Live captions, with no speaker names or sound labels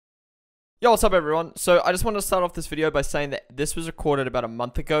Yo, what's up everyone? So I just wanted to start off this video by saying that this was recorded about a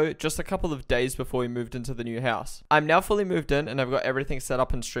month ago, just a couple of days before we moved into the new house. I'm now fully moved in and I've got everything set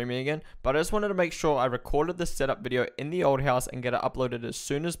up and streaming again, but I just wanted to make sure I recorded this setup video in the old house and get it uploaded as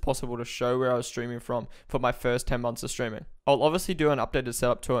soon as possible to show where I was streaming from for my first 10 months of streaming. I'll obviously do an updated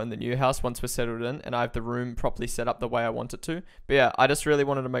setup tour in the new house once we're settled in and I have the room properly set up the way I want it to. But yeah, I just really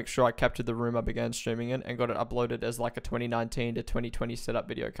wanted to make sure I captured the room I began streaming in and got it uploaded as like a 2019 to 2020 setup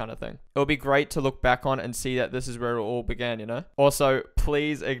video kind of thing. It'll be great to look back on and see that this is where it all began, you know? Also,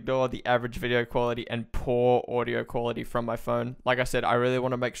 please ignore the average video quality and poor audio quality from my phone. Like I said, I really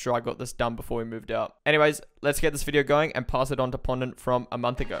want to make sure I got this done before we moved out. Anyways, let's get this video going and pass it on to PondeN from a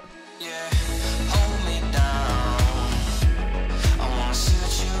month ago. Yeah, hold me down. I wanna see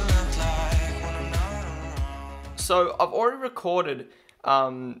what you look like when I'm not around. So I've already recorded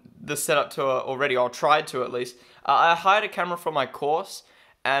the setup tour already, or tried to at least. I hired a camera for my course,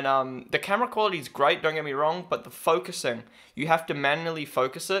 and the camera quality is great, don't get me wrong, but the focusing, you have to manually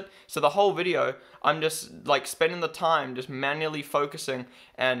focus it. So the whole video, I'm just like spending the time just manually focusing,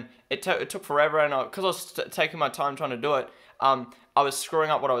 and it took forever, and because I was taking my time trying to do it, I was screwing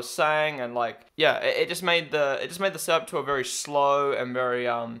up what I was saying, and like, yeah, it just made the setup tour very slow and very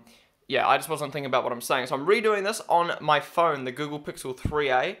yeah, I just wasn't thinking about what I'm saying. So I'm redoing this on my phone, the Google Pixel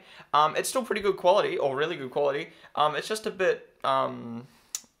 3a. It's still pretty good quality, or really good quality. It's just a bit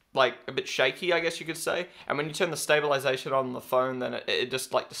like a bit shaky, I guess you could say. And when you turn the stabilization on the phone, then it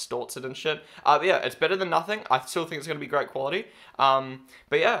just like distorts it and shit. But yeah, it's better than nothing. I still think it's gonna be great quality. But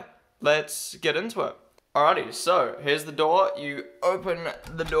yeah, let's get into it. Alrighty, so here's the door. You open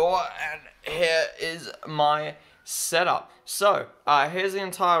the door and here is my setup. So here's the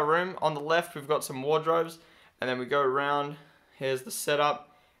entire room. On the left we've got some wardrobes, and then we go around, here's the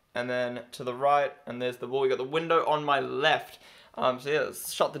setup, and then to the right, and there's the wall. We got the window on my left. So yeah,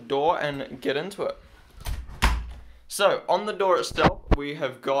 let's shut the door and get into it. So on the door itself we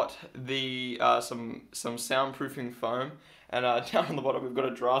have got the some soundproofing foam, and down on the bottom we've got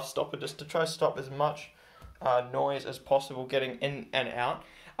a draft stopper just to try to stop as much noise as possible getting in and out.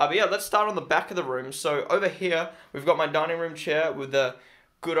 But yeah, let's start on the back of the room. So over here we've got my dining room chair with the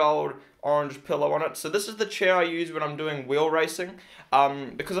good old orange pillow on it. So this is the chair I use when I'm doing wheel racing,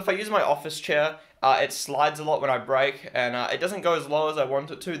 because if I use my office chair, it slides a lot when I brake, and it doesn't go as low as I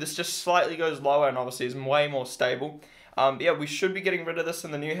want it to. This just slightly goes lower and obviously is way more stable. But yeah, we should be getting rid of this in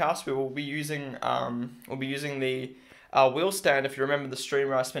the new house. We will be using the wheel stand. If you remember the stream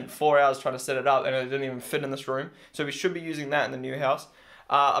where I spent 4 hours trying to set it up and it didn't even fit in this room, so we should be using that in the new house.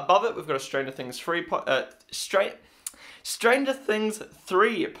 Above it we've got a Stranger Things 3 poster.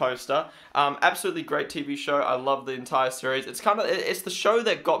 Absolutely great TV show. I love the entire series. It's the show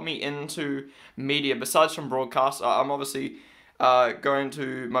that got me into media besides from broadcast. I'm obviously going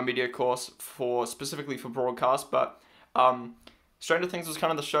to my media course specifically for broadcast, but Stranger Things was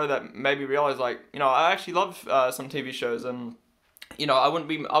kind of the show that made me realize, like, you know, I actually love some TV shows, and you know, I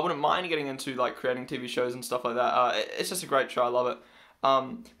wouldn't mind getting into like creating TV shows and stuff like that. It's just a great show. I love it.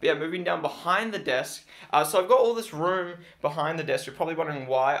 But yeah, moving down behind the desk. So I've got all this room behind the desk. You're probably wondering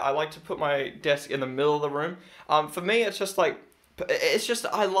why. I like to put my desk in the middle of the room. For me, it's just like,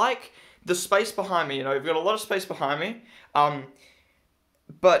 I like the space behind me. You know, you've got a lot of space behind me.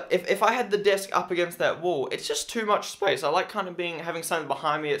 But if I had the desk up against that wall, it's just too much space. I like kind of having something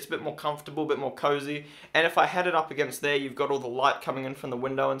behind me. It's a bit more comfortable, a bit more cozy. And if I had it up against there, you've got all the light coming in from the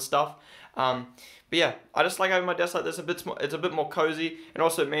window and stuff. But yeah, I just like having my desk like this. It's a bit more cozy, and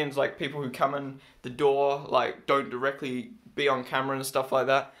also it means like people who come in the door like don't directly be on camera and stuff like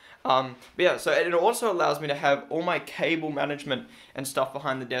that. But yeah, so it also allows me to have all my cable management and stuff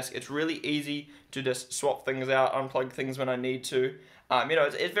behind the desk. It's really easy to just swap things out, unplug things when I need to. You know,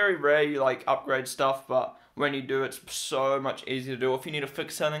 it's very rare you like upgrade stuff, but when you do, it's so much easier to do. If you need to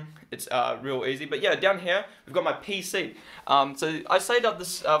fix something, it's real easy. But yeah, down here we've got my PC. So I saved up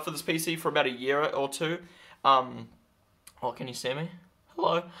this for this PC for about a year or two. Oh, can you see me?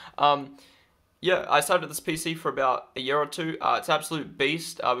 Hello. Yeah, I saved up this PC for about a year or two. It's an absolute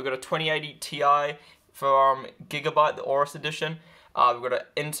beast. We've got a 2080 Ti from Gigabyte, the Aorus edition. We've got an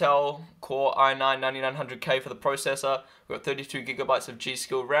Intel Core i9-9900K for the processor. We've got 32 gigabytes of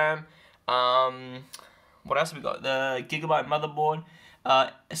G-Skill RAM. What else have we got? The Gigabyte motherboard,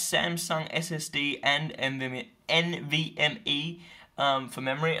 Samsung SSD, and NVMe for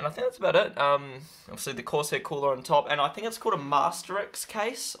memory, and I think that's about it. Obviously the Corsair cooler on top, and I think it's called a Matrix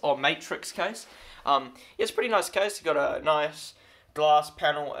case, or Matrix case. Yeah, it's a pretty nice case. You've got a nice glass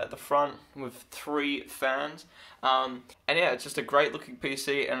panel at the front with 3 fans. And yeah, it's just a great looking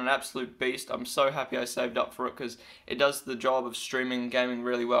PC and an absolute beast. I'm so happy I saved up for it because it does the job of streaming gaming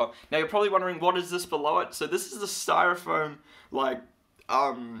really well. Now you're probably wondering, what is this below it? So this is the styrofoam like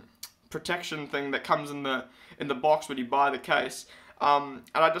protection thing that comes in the box when you buy the case. And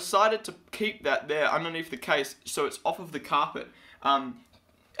I decided to keep that there underneath the case so it's off of the carpet.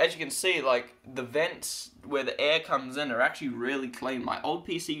 As you can see, like, the vents where the air comes in are actually really clean. My old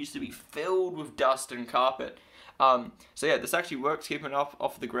PC used to be filled with dust and carpet. So yeah, this actually works, keeping it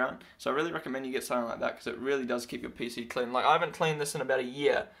off the ground. So I really recommend you get something like that because it really does keep your PC clean. Like, I haven't cleaned this in about a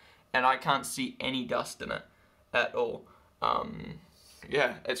year and I can't see any dust in it at all.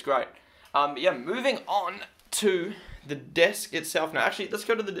 Yeah, it's great. Yeah, moving on to the desk itself. Now, actually, let's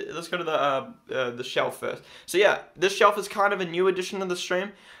go to the shelf first. So yeah, this shelf is kind of a new addition to the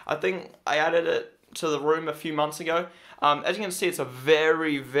stream. I think I added it to the room a few months ago. As you can see, it's a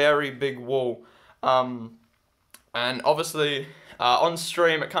very, very big wall. And obviously, on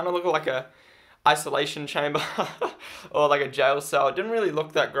stream, it kind of looked like a isolation chamber or like a jail cell. It didn't really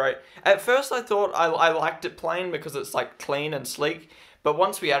look that great. At first, I thought I liked it plain because it's like clean and sleek. But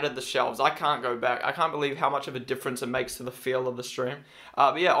once we added the shelves, I can't go back. I can't believe how much of a difference it makes to the feel of the stream.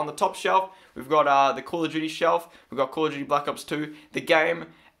 But yeah, on the top shelf, we've got the Call of Duty shelf. We've got Call of Duty Black Ops 2, the game.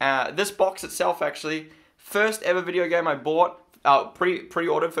 This box itself, actually, first ever video game I bought,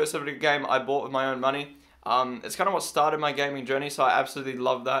 pre-ordered first ever video game I bought with my own money. It's kind of what started my gaming journey, so I absolutely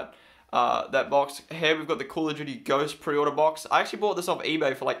love that. That box. Here we've got the Call of Duty Ghost pre-order box. I actually bought this off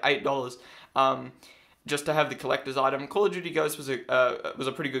eBay for like $8. Just to have the collector's item. Call of Duty Ghost was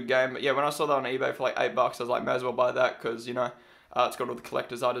a pretty good game, but yeah, when I saw that on eBay for like $8, I was like, may as well buy that because, you know, it's got all the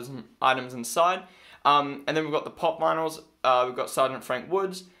collector's items inside. And then we've got the pop vinyls. We've got Sergeant Frank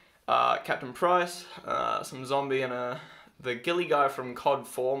Woods, Captain Price, some zombie, and the ghillie guy from COD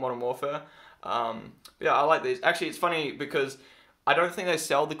 4 Modern Warfare. Yeah, I like these. Actually, it's funny because I don't think they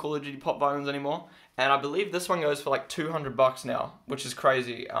sell the Call of Duty pop vinyls anymore, and I believe this one goes for like $200 now, which is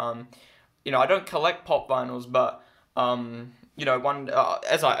crazy. You know, I don't collect pop vinyls, but, you know,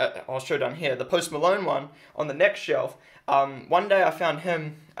 as I'll show down here, the Post Malone one on the next shelf, one day I found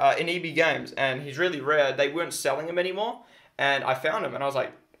him in EB Games, and he's really rare. They weren't selling him anymore, and I found him, and I was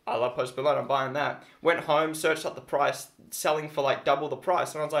like, I love Post Malone, I'm buying that. Went home, searched up the price, selling for like double the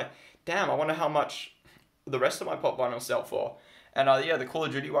price, and I was like, damn, I wonder how much the rest of my pop vinyls sell for. And yeah, the Call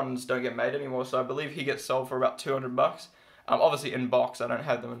of Duty ones don't get made anymore, so I believe he gets sold for about $200. Obviously in box, I don't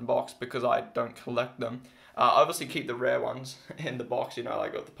have them in box because I don't collect them. I obviously keep the rare ones in the box, you know, I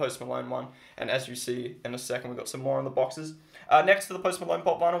got the Post Malone one, and as you see in a second, we've got some more in the boxes. Next to the Post Malone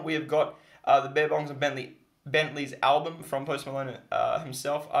pop vinyl, we have got the Bare Bongs and Bentley's album from Post Malone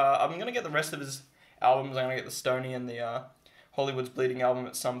himself. I'm going to get the rest of his albums. I'm going to get the Stoney and the Hollywood's Bleeding album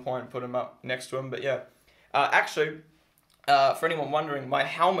at some point and put them up next to him, but yeah. Actually, for anyone wondering, my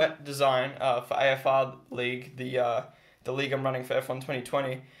helmet design for AFR League, the league I'm running for F1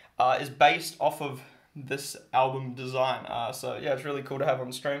 2020, is based off of this album design. So yeah, it's really cool to have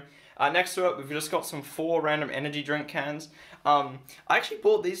on stream. Next to it, we've just got some 4 random energy drink cans. I actually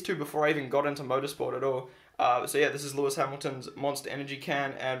bought these 2 before I even got into motorsport at all. So yeah, this is Lewis Hamilton's Monster Energy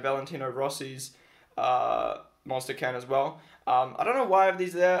can and Valentino Rossi's Monster can as well. I don't know why I have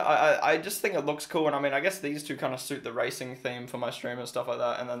these there. I just think it looks cool, and I mean, I guess these 2 kind of suit the racing theme for my stream and stuff like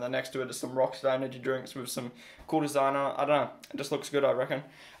that, and then the next to it is some Rockstar energy drinks with some cool design on it. I don't know, it just looks good, I reckon.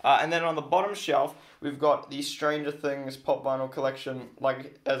 And then on the bottom shelf, we've got the Stranger Things pop vinyl collection,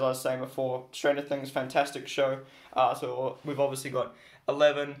 like as I was saying before, Stranger Things, fantastic show. So we've obviously got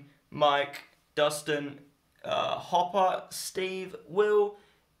Eleven, Mike, Dustin, Hopper, Steve, Will,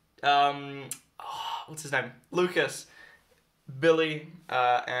 what's his name? Lucas, Billy,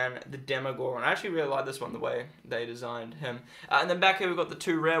 and the Demogorgon. I actually really like this one, the way they designed him. And then back here we've got the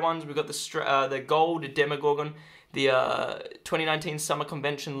 2 rare ones. We've got the gold Demogorgon, the 2019 Summer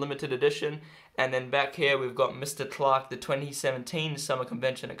Convention Limited Edition. And then back here we've got Mr. Clark, the 2017 Summer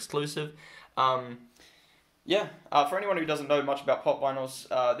Convention exclusive. Yeah, for anyone who doesn't know much about pop vinyls,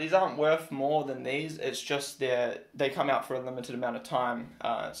 these aren't worth more than these. It's just they come out for a limited amount of time,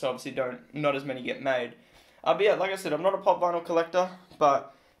 so obviously not as many get made. But yeah, like I said, I'm not a pop vinyl collector,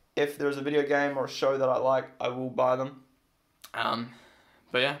 but if there's a video game or a show that I like, I will buy them.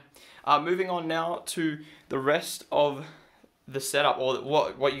 But yeah, moving on now to the rest of the setup, or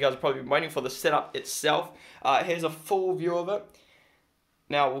what you guys have probably been waiting for, the setup itself. Here's a full view of it.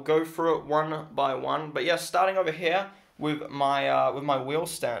 Now we'll go through it one by one, but yeah, starting over here with my wheel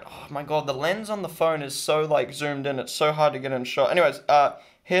stand. Oh my god, the lens on the phone is so like zoomed in; it's so hard to get in shot. Anyways,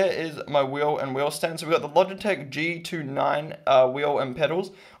 here is my wheel and wheel stand. So we've got the Logitech G29 wheel and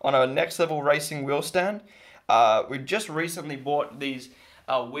pedals on a next level racing wheel stand. We just recently bought these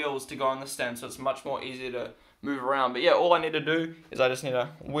wheels to go on the stand, so it's much more easier to move around. But yeah, all I need to do is I just need to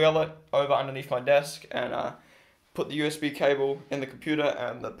wheel it over underneath my desk and put the USB cable in the computer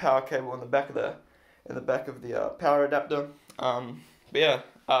and the power cable in the back of the power adapter. But yeah,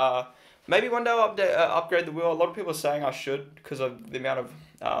 maybe one day I'll upgrade the wheel. A lot of people are saying I should because of the amount of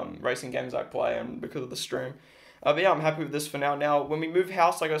racing games I play and because of the stream. But yeah, I'm happy with this for now. Now, when we move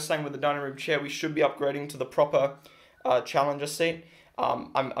house, like I was saying with the dining room chair, we should be upgrading to the proper Challenger seat.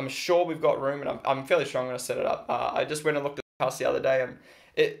 I'm sure we've got room, and I'm fairly sure I'm going to set it up. I just went and looked at the house the other day, and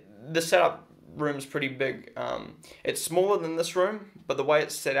the setup room's pretty big. It's smaller than this room, but the way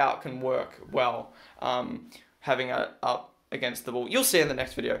it's set out can work well. Having it up against the wall. You'll see in the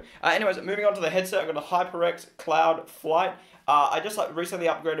next video. Anyways, moving on to the headset, I've got a HyperX Cloud Flight. I just recently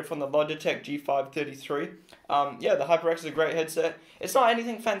upgraded from the Logitech G533. Yeah, the HyperX is a great headset. It's not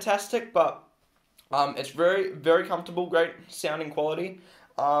anything fantastic, but it's very, very comfortable, great sounding quality.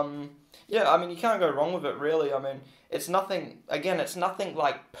 Yeah, I mean, you can't go wrong with it, really. I mean, it's nothing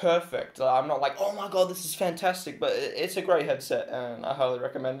like perfect. I'm not like, oh my god, this is fantastic, but it's a great headset, and I highly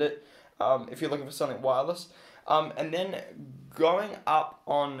recommend it if you're looking for something wireless. And then going up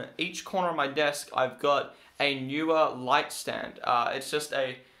on each corner of my desk, I've got a newer light stand. It's just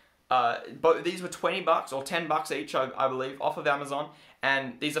but these were $20 or $10 each, I believe, off of Amazon,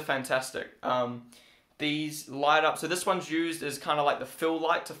 and these are fantastic. These light up, so this one's used as kind of like the fill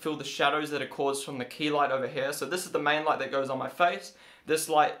light to fill the shadows that are caused from the key light over here. So this is the main light that goes on my face. This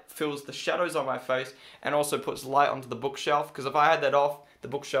light fills the shadows on my face and also puts light onto the bookshelf, because if I had that off, the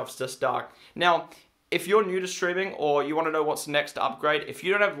bookshelf's just dark. Now, if you're new to streaming or you want to know what's next to upgrade, if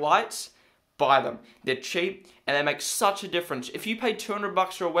you don't have lights, buy them. They're cheap and they make such a difference. If you pay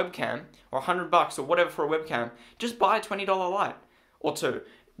 $200 for a webcam or $100 or whatever for a webcam, just buy a $20 light or two,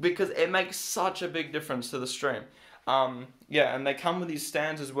 because it makes such a big difference to the stream. Yeah, and they come with these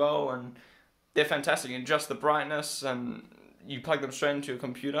stands as well, and they're fantastic. You adjust the brightness and you plug them straight into your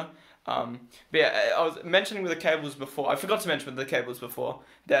computer. But yeah, I was mentioning with the cables before, I forgot to mention with the cables before,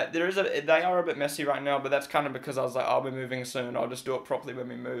 that they are a bit messy right now, but that's kind of because I was like, oh, we're moving soon, I'll just do it properly when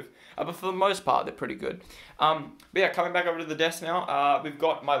we move. But for the most part, they're pretty good. But yeah, coming back over to the desk now, we've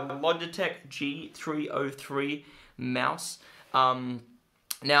got my Logitech G303 mouse.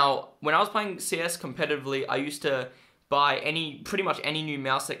 Now, when I was playing CS competitively, I used to buy pretty much any new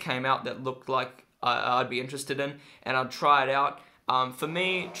mouse that came out that looked like I'd be interested in, and I'd try it out. For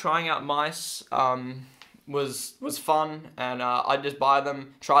me, trying out mice was fun, and I'd just buy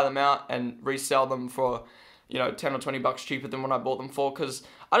them, try them out, and resell them for, you know, $10 or $20 cheaper than what I bought them for, because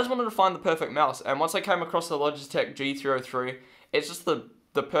I just wanted to find the perfect mouse. And once I came across the Logitech G303, it's just the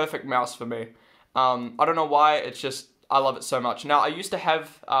perfect mouse for me. I don't know why, it's just, I love it so much. Now, I used to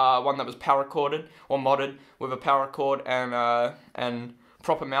have one that was power corded or modded with a power cord and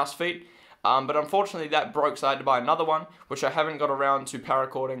proper mouse feet. But unfortunately that broke, so I had to buy another one, which I haven't got around to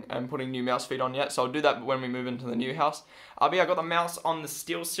paracording and putting new mouse feet on yet, so I'll do that when we move into the new house. But yeah, I got the mouse on the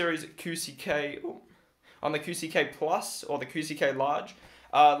SteelSeries QCK, on the QCK Plus, or the QCK Large.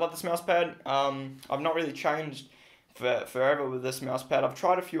 Love this mouse pad. I've not really changed forever with this mouse pad. I've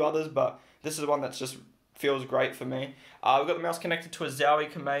tried a few others, but this is one that's just feels great for me. We've got the mouse connected to a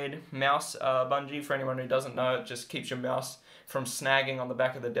Zowie-made mouse bungee. For anyone who doesn't know, it just keeps your mouse from snagging on the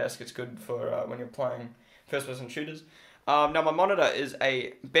back of the desk. It's good for when you're playing first-person shooters. Now my monitor is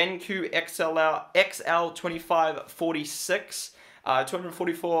a BenQ XL2546,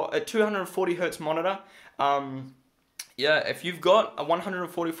 240 Hz monitor. Yeah, if you've got a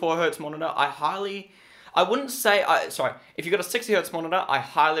 144 Hz monitor, if you've got a 60 Hz monitor, I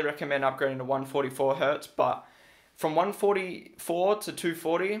highly recommend upgrading to 144 Hz, but from 144 to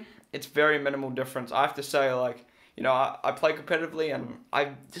 240, it's very minimal difference. I have to say, like, you know, I play competitively, and I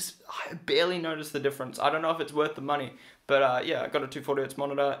barely notice the difference. I don't know if it's worth the money, but yeah, I got a 240 Hz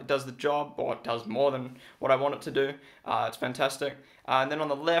monitor. It does the job, or it does more than what I want it to do. It's fantastic. And then on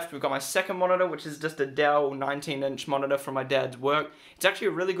the left, we've got my second monitor, which is just a Dell 19-inch monitor from my dad's work. It's actually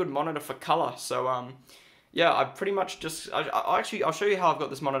a really good monitor for color. So yeah, I pretty much just, I'll show you how I've got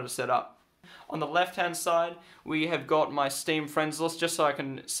this monitor set up. On the left-hand side, we have got my Steam friends list, just so I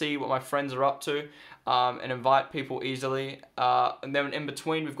can see what my friends are up to and invite people easily. And then in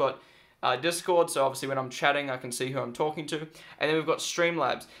between, we've got Discord, so obviously when I'm chatting, I can see who I'm talking to. And then we've got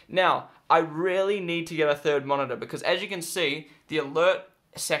Streamlabs. Now, I really need to get a third monitor, because as you can see, the alert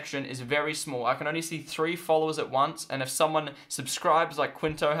section is very small. I can only see 3 followers at once, and if someone subscribes like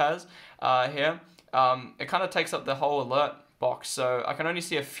Quinto has here, it kind of takes up the whole alert box, so I can only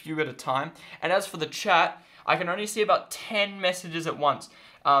see a few at a time. And as for the chat, I can only see about 10 messages at once.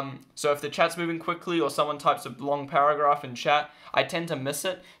 So if the chat's moving quickly or someone types a long paragraph in chat, I tend to miss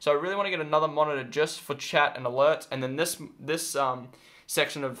it. So I really want to get another monitor just for chat and alerts, and then this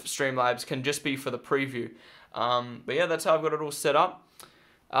section of Streamlabs can just be for the preview. But yeah, that's how I've got it all set up.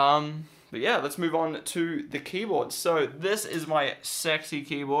 But yeah, let's move on to the keyboard. So this is my sexy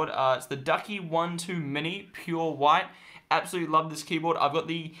keyboard. It's the Ducky 1-2 Mini Pure White. Absolutely love this keyboard. I've got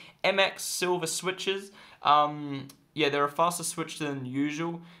the MX silver switches. Yeah, they're a faster switch than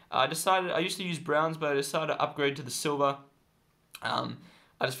usual. I used to use browns, but I decided to upgrade to the silver. I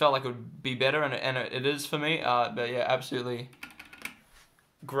just felt like it would be better, and it is for me. But yeah, absolutely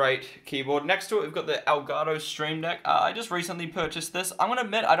great keyboard. Next to it, we've got the Elgato Stream Deck. I just recently purchased this. I'm gonna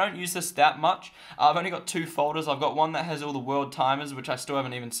admit, I don't use this that much. I've only got 2 folders. I've got one that has all the world timers, which I still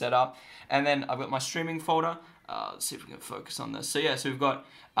haven't even set up. And then I've got my streaming folder. Let's see if we can focus on this. So yeah, so we've got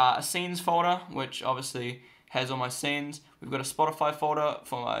a scenes folder, which obviously has all my scenes. We've got a Spotify folder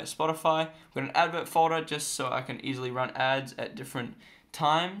for my Spotify. We've got an advert folder just so I can easily run ads at different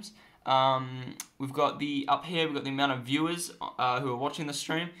times. We've got up here, we've got the amount of viewers who are watching the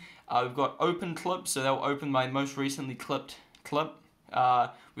stream. We've got open clips, so they'll open my most recently clipped clip.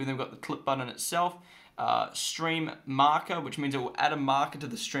 We've then got the clip button itself. Stream marker, which means it will add a marker to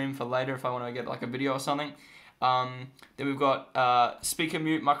the stream for later if I want to get like a video or something. Then we've got speaker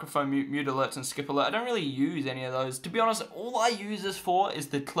mute, microphone mute, mute alerts, and skip alert. I don't really use any of those. To be honest, all I use this for is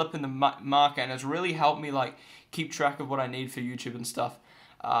the clip and the marker, and it's really helped me like keep track of what I need for YouTube and stuff.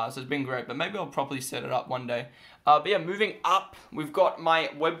 So it's been great, but maybe I'll properly set it up one day. But yeah, moving up, we've got my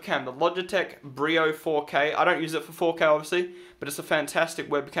webcam, the Logitech Brio 4K. I don't use it for 4K, obviously, but it's a fantastic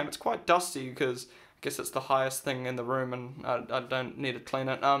webcam. It's quite dusty because I guess it's the highest thing in the room, and I don't need to clean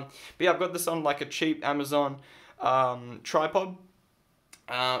it. But yeah, I've got this on like a cheap Amazon tripod.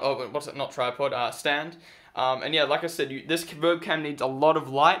 Not tripod, stand. And yeah, like I said, this webcam needs a lot of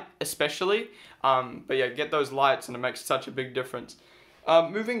light, especially. But yeah, get those lights and it makes such a big difference.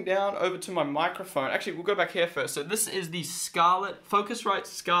 Moving down over to my microphone. Actually, we'll go back here first. So this is the Focusrite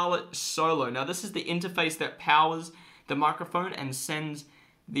Scarlett Solo. Now this is the interface that powers the microphone and sends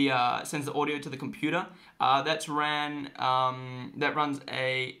the audio to the computer. That runs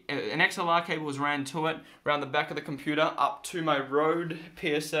an XLR cable was ran to it around the back of the computer up to my Rode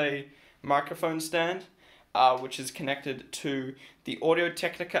PSA microphone stand, which is connected to the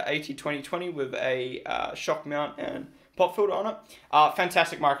Audio-Technica AT2020 with a shock mount and pop filter on it.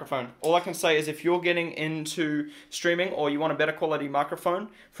 Fantastic microphone. All I can say is if you're getting into streaming or you want a better quality microphone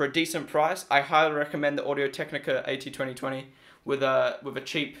for a decent price, I highly recommend the Audio-Technica AT2020 with a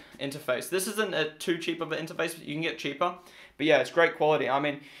cheap interface. This isn't too cheap of an interface, but you can get cheaper. But yeah, it's great quality. I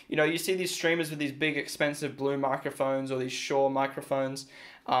mean, you know, you see these streamers with these big expensive Blue microphones or these Shure microphones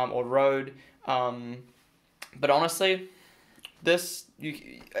or Rode. But honestly, this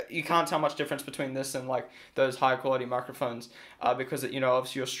you can't tell much difference between this and like those high quality microphones because it, you know,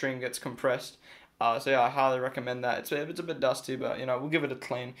 obviously your stream gets compressed. So yeah, I highly recommend that. It's a bit dusty, but you know, we'll give it a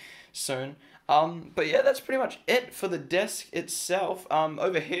clean soon. But yeah, that's pretty much it for the desk itself.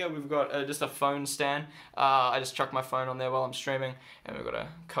 Over here we've got just a phone stand. I just chuck my phone on there while I'm streaming, and we've got a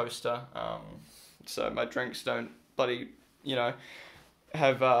coaster, so my drinks don't bloody, you know,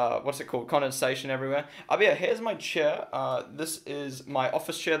 have condensation everywhere. But yeah, here's my chair. This is my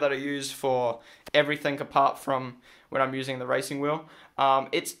office chair that I use for everything apart from when I'm using the racing wheel.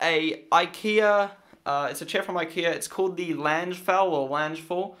 It's a IKEA. It's a chair from IKEA. It's called the Langefell or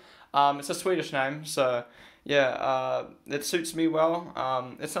Langefall. It's a Swedish name, so yeah, it suits me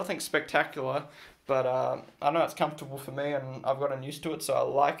well. It's nothing spectacular, but I know it's comfortable for me, and I've gotten used to it, so I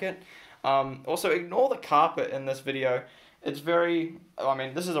like it. Also, ignore the carpet in this video. It's very, I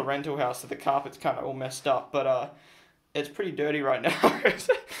mean, this is a rental house, so the carpet's kind of all messed up, but it's pretty dirty right now.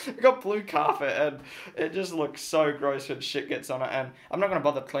 I've got blue carpet, and it just looks so gross when shit gets on it, and I'm not going to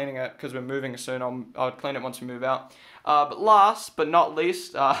bother cleaning it because we're moving soon. I'll clean it once we move out. But last but not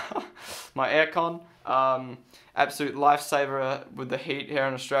least, my aircon. Absolute lifesaver with the heat here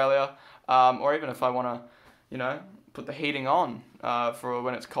in Australia, or even if I want to, you know, put the heating on for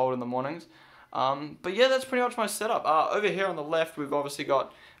when it's cold in the mornings. But yeah, that's pretty much my setup. Over here on the left, we've obviously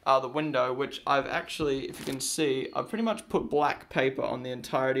got the window, which I've actually, if you can see, I've pretty much put black paper on the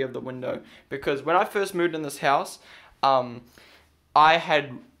entirety of the window, because when I first moved in this house, I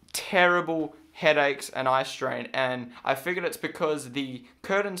had terrible headaches and eye strain, and I figured it's because the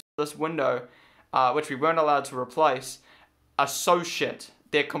curtains for this window, which we weren't allowed to replace, are so shit.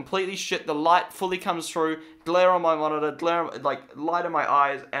 They're completely shit. The light fully comes through, glare on my monitor, glare, like, light in my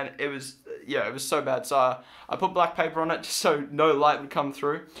eyes, and it was, yeah, it was so bad. So I put black paper on it just so no light would come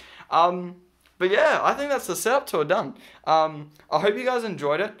through. But yeah, I think that's the setup tour done. I hope you guys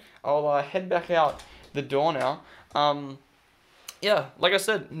enjoyed it. I'll head back out the door now. Yeah, like I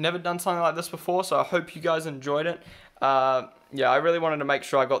said, never done something like this before, so I hope you guys enjoyed it. Yeah, I really wanted to make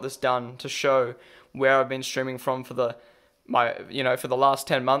sure I got this done to show where I've been streaming from for the last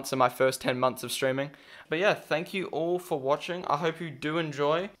 10 months and my first 10 months of streaming. But yeah, thank you all for watching. I hope you do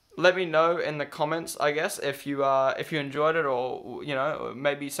enjoy. Let me know in the comments, I guess, if you enjoyed it, or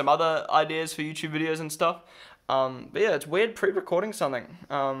maybe some other ideas for YouTube videos and stuff. But yeah, it's weird pre-recording something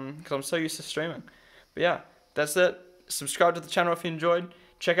because I'm so used to streaming. But yeah, that's it. Subscribe to the channel if you enjoyed.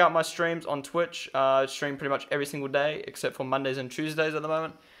 Check out my streams on Twitch. I stream pretty much every single day except for Mondays and Tuesdays at the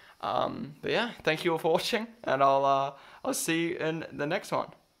moment. But yeah, thank you all for watching, and I'll see you in the next one.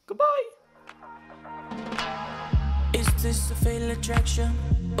 Goodbye. Is this a fatal attraction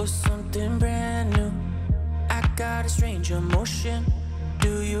or something brand new? I got a strange emotion.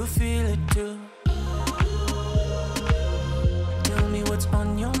 Do you feel it too? Tell me what's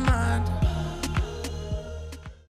on your mind.